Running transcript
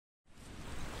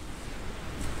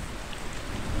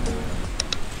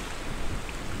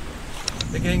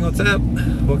Hey gang, what's up?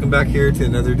 Welcome back here to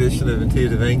another edition of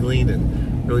Intuitive Angling,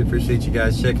 and really appreciate you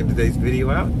guys checking today's video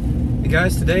out. Hey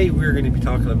guys, today we're going to be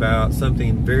talking about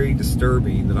something very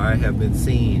disturbing that I have been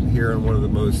seeing here on one of the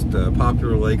most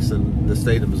popular lakes in the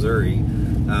state of Missouri.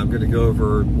 I'm going to go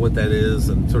over what that is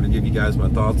and sort of give you guys my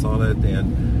thoughts on it,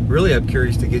 and really I'm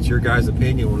curious to get your guys'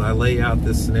 opinion when I lay out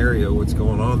this scenario, what's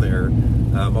going on there.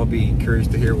 I'll be curious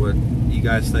to hear what you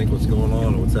guys think, what's going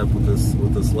on, what's up with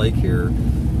this lake here.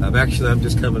 I'm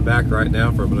just coming back right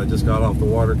now from it. I just got off the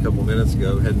water a couple minutes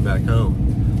ago, heading back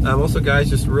home. Also guys,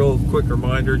 just a real quick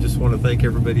reminder, just want to thank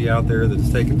everybody out there that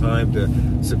has taken time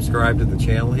to subscribe to the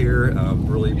channel here.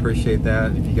 Really appreciate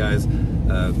that. If you guys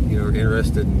are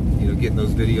interested in getting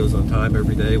those videos on time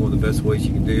every day, one of the best ways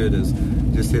you can do it is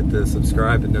just hit the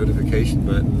subscribe and notification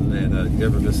button, and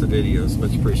never miss a video. It's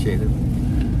much appreciated.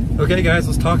 Okay guys,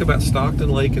 let's talk about Stockton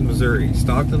Lake in Missouri.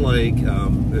 Stockton Lake,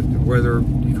 whether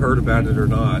you've heard about it or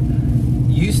not,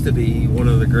 used to be one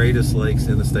of the greatest lakes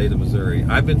in the state of Missouri.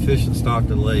 I've been fishing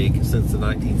Stockton Lake since the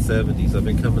 1970s. I've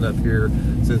been coming up here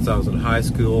since I was in high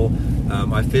school.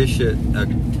 I fish it a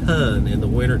ton in the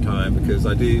wintertime because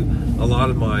I do a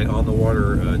lot of my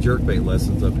on-the-water jerkbait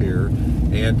lessons up here,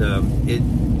 and it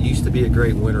used to be a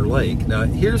great winter lake. Now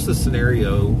here's the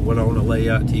scenario, what I want to lay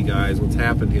out to you guys, what's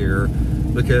happened here,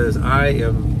 because I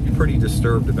am pretty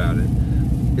disturbed about it.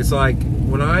 It's like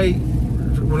when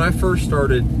I first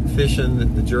started fishing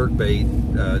the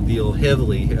jerkbait deal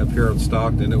heavily up here in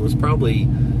Stockton, it was probably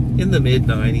in the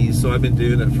mid-90s, so I've been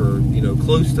doing it for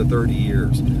close to 30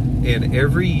 years. And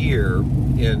every year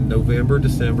in November,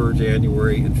 December,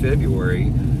 January, and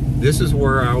February, this is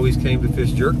where I always came to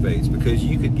fish jerkbaits, because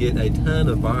you could get a ton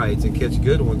of bites and catch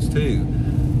good ones too.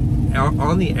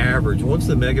 On the average, once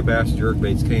the Megabass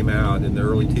jerkbaits came out in the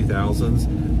early 2000s,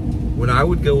 when I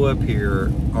would go up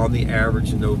here on the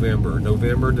average in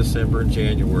November, December, and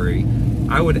January,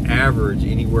 I would average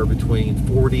anywhere between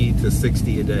 40 to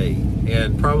 60 a day,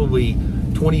 and probably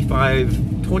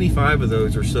 25 of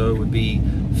those or so would be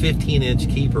 15-inch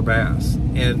keeper bass.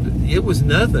 And it was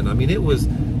nothing. I mean, it was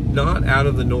not out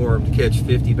of the norm to catch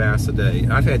 50 bass a day.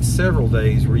 I've had several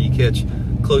days where you catch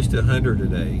close to 100 a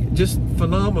day. Just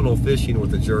phenomenal fishing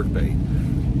with a jerkbait.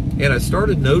 And I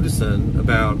started noticing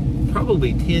about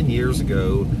probably 10 years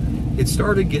ago, it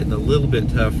started getting a little bit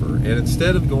tougher. And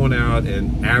instead of going out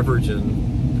and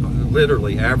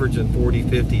literally averaging 40,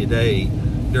 50 a day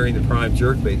during the prime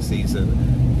jerkbait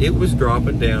season, it was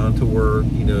dropping down to where,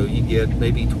 you get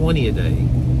maybe 20 a day,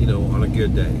 on a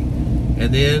good day.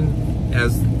 And then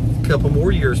as a couple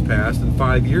more years passed, and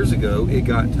 5 years ago, it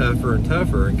got tougher and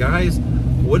tougher. And guys,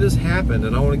 what has happened,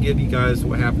 and I want to give you guys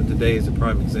what happened today as a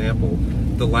prime example.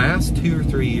 The last 2 or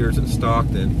 3 years at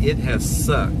Stockton, it has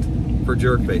sucked for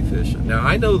jerkbait fishing. Now,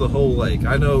 I know the whole lake.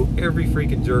 I know every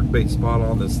freaking jerkbait spot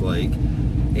on this lake.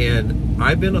 And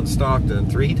I've been at Stockton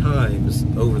 3 times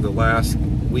over the last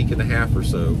week and a half or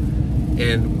so.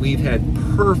 And we've had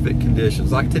perfect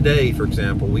conditions. Like today, for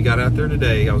example, we got out there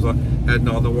today. I had an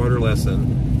on-the-water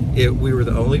lesson. We were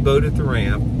the only boat at the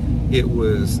ramp. It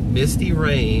was misty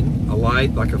rain, a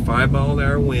light, like a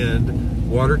 5-mile-an-hour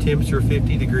wind, water temperature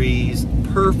 50 degrees,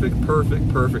 perfect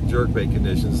jerkbait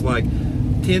conditions. Like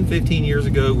 10, 15 years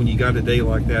ago, when you got a day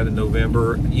like that in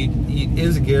November, it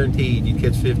is guaranteed you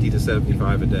catch 50 to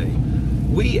 75 a day.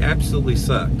 We absolutely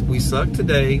sucked. We sucked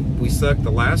today. We sucked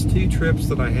the last 2 trips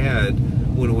that I had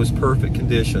when it was perfect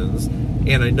conditions.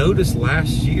 And I noticed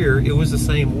last year, it was the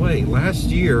same way. Last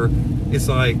year, it's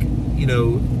like,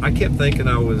 I kept thinking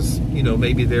I was,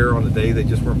 maybe there on a day they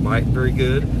just weren't biting very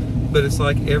good. But it's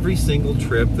like every single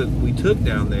trip that we took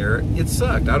down there, it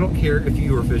sucked. I don't care if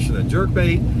you were fishing a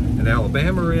jerkbait, an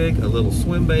Alabama rig, a little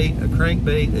swim bait, a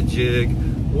crankbait, a jig,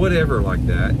 whatever like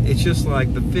that. It's just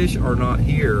like the fish are not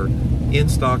here in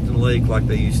Stockton Lake like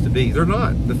they used to be. They're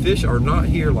not. The fish are not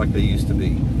here like they used to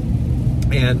be.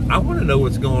 And I want to know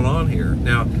what's going on here.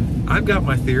 Now, I've got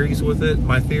my theories with it.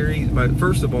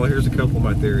 First of all, here's a couple of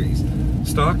my theories.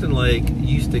 Stockton Lake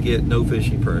used to get no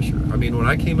fishing pressure. I mean, when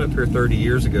I came up here 30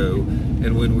 years ago,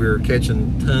 and when we were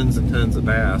catching tons and tons of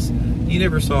bass, you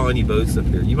never saw any boats up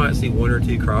here. You might see 1 or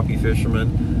 2 crappie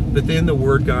fishermen, but then the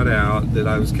word got out that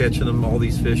I was catching all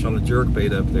these fish on a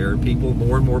jerkbait up there.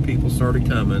 More and more people started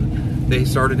coming. They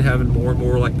started having more and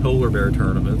more like polar bear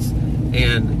tournaments.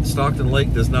 And Stockton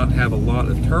Lake does not have a lot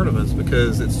of tournaments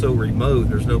because it's so remote,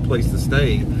 there's no place to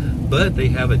stay, but they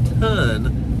have a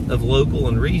ton of local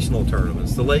and regional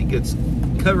tournaments. The lake gets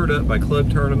covered up by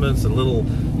club tournaments and little,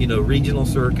 you know, regional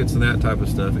circuits and that type of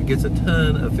stuff. It gets a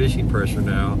ton of fishing pressure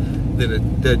now than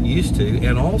it doesn't used to,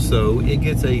 and also it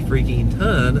gets a freaking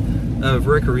ton of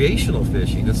recreational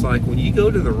fishing. It's like when you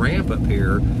go to the ramp up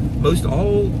here, most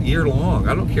all year long,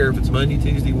 I don't care if it's Monday,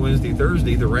 Tuesday, Wednesday,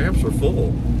 Thursday, the ramps are full.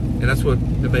 And that's what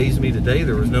amazed me today.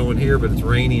 There was no one here, but it's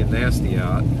rainy and nasty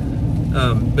out.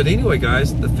 But anyway,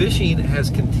 guys, the fishing has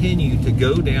continued to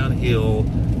go downhill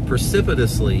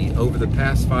precipitously over the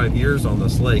past 5 years on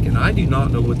this lake, and I do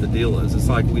not know what the deal is. It's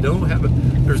like we don't have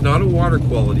there's not a water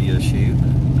quality issue.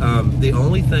 The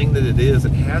only thing that it is,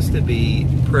 it has to be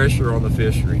pressure on the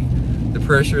fishery. The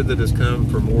pressure that has come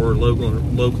from more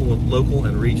local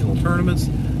and regional tournaments,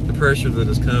 the pressure that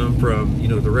has come from, you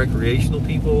know, the recreational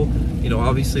people. You know,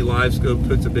 obviously LiveScope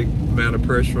puts a big amount of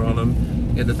pressure on them.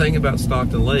 And the thing about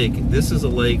Stockton Lake, this is a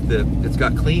lake that it's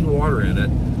got clean water in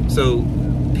it. So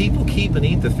people keep and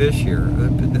eat the fish here.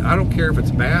 I don't care if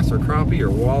it's bass or crappie or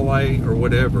walleye or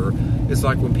whatever. It's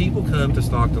like when people come to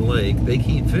Stockton Lake, they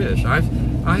keep fish. I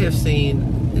have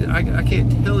seen, I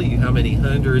can't tell you how many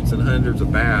hundreds and hundreds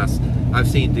of bass I've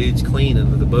seen dudes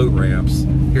cleaning the boat ramps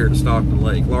here at Stockton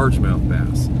Lake, largemouth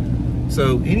bass.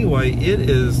 So anyway, it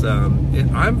is,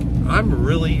 I'm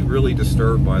really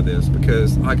disturbed by this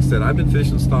because, like I said, I've been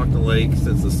fishing Stockton Lake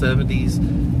since the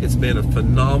 70s. It's been a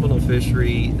phenomenal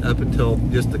fishery up until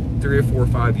just 3 or 4 or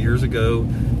 5 years ago.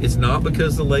 It's not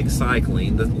because the lake's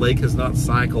cycling. The lake has not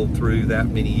cycled through that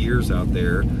many years out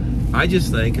there. I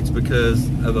just think it's because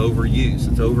of overuse.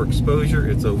 It's overexposure,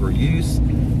 it's overuse,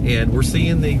 and we're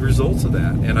seeing the results of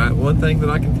that. And one thing that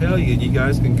I can tell you, and you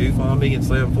guys can goof on me and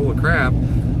say I'm full of crap,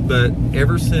 but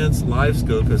ever since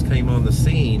LiveScope has came on the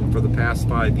scene for the past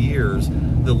 5 years,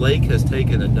 the lake has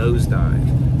taken a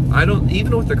nosedive.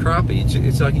 Even with the crappie,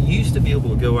 it's like you used to be able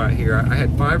to go out here. I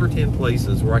had 5 or 10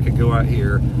 places where I could go out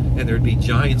here and there'd be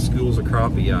giant schools of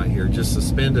crappie out here just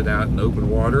suspended out in open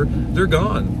water. They're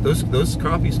gone. Those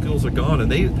crappie schools are gone,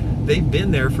 and they've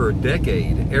been there for a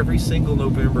decade, every single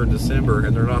November and December,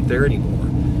 and they're not there anymore.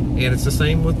 And it's the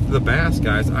same with the bass,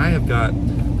 guys. I have got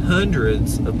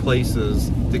hundreds of places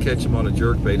to catch them on a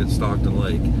jerkbait at Stockton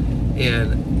Lake.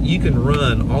 And you can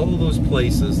run all of those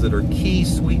places that are key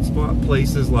sweet spot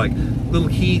places, like little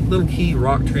key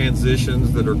rock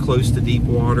transitions that are close to deep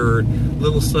water,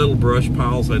 little subtle brush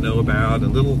piles I know about,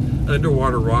 and little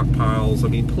underwater rock piles. I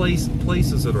mean,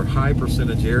 places that are high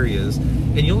percentage areas,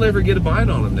 and you'll never get a bite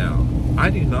on them now. I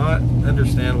do not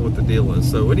understand what the deal is.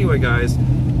 So anyway, guys,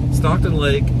 Stockton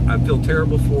Lake, I feel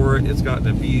terrible for it. It's gotten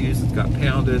abused, it's got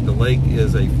pounded. The lake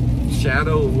is a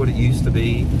shadow of what it used to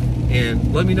be.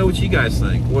 And let me know what you guys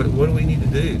think. What do we need to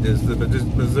do? Does the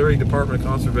Missouri Department of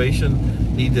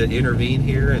Conservation need to intervene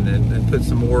here and put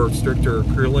some more stricter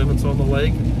crew limits on the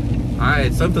lake?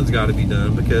 Something's got to be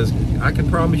done, because I can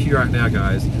promise you right now,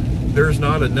 guys, there's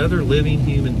not another living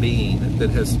human being that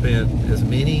has spent as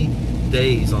many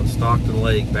days on Stockton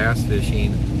Lake bass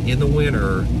fishing in the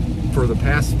winter for the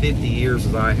past 50 years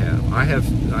as I have. I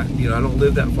don't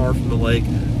live that far from the lake.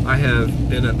 I have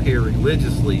been up here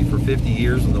religiously for 50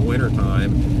 years in the winter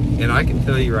time, and I can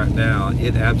tell you right now,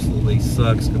 it absolutely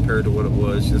sucks compared to what it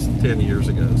was just 10 years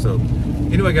ago. So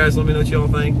anyway, guys, let me know what y'all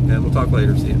think, and we'll talk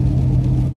later. See you.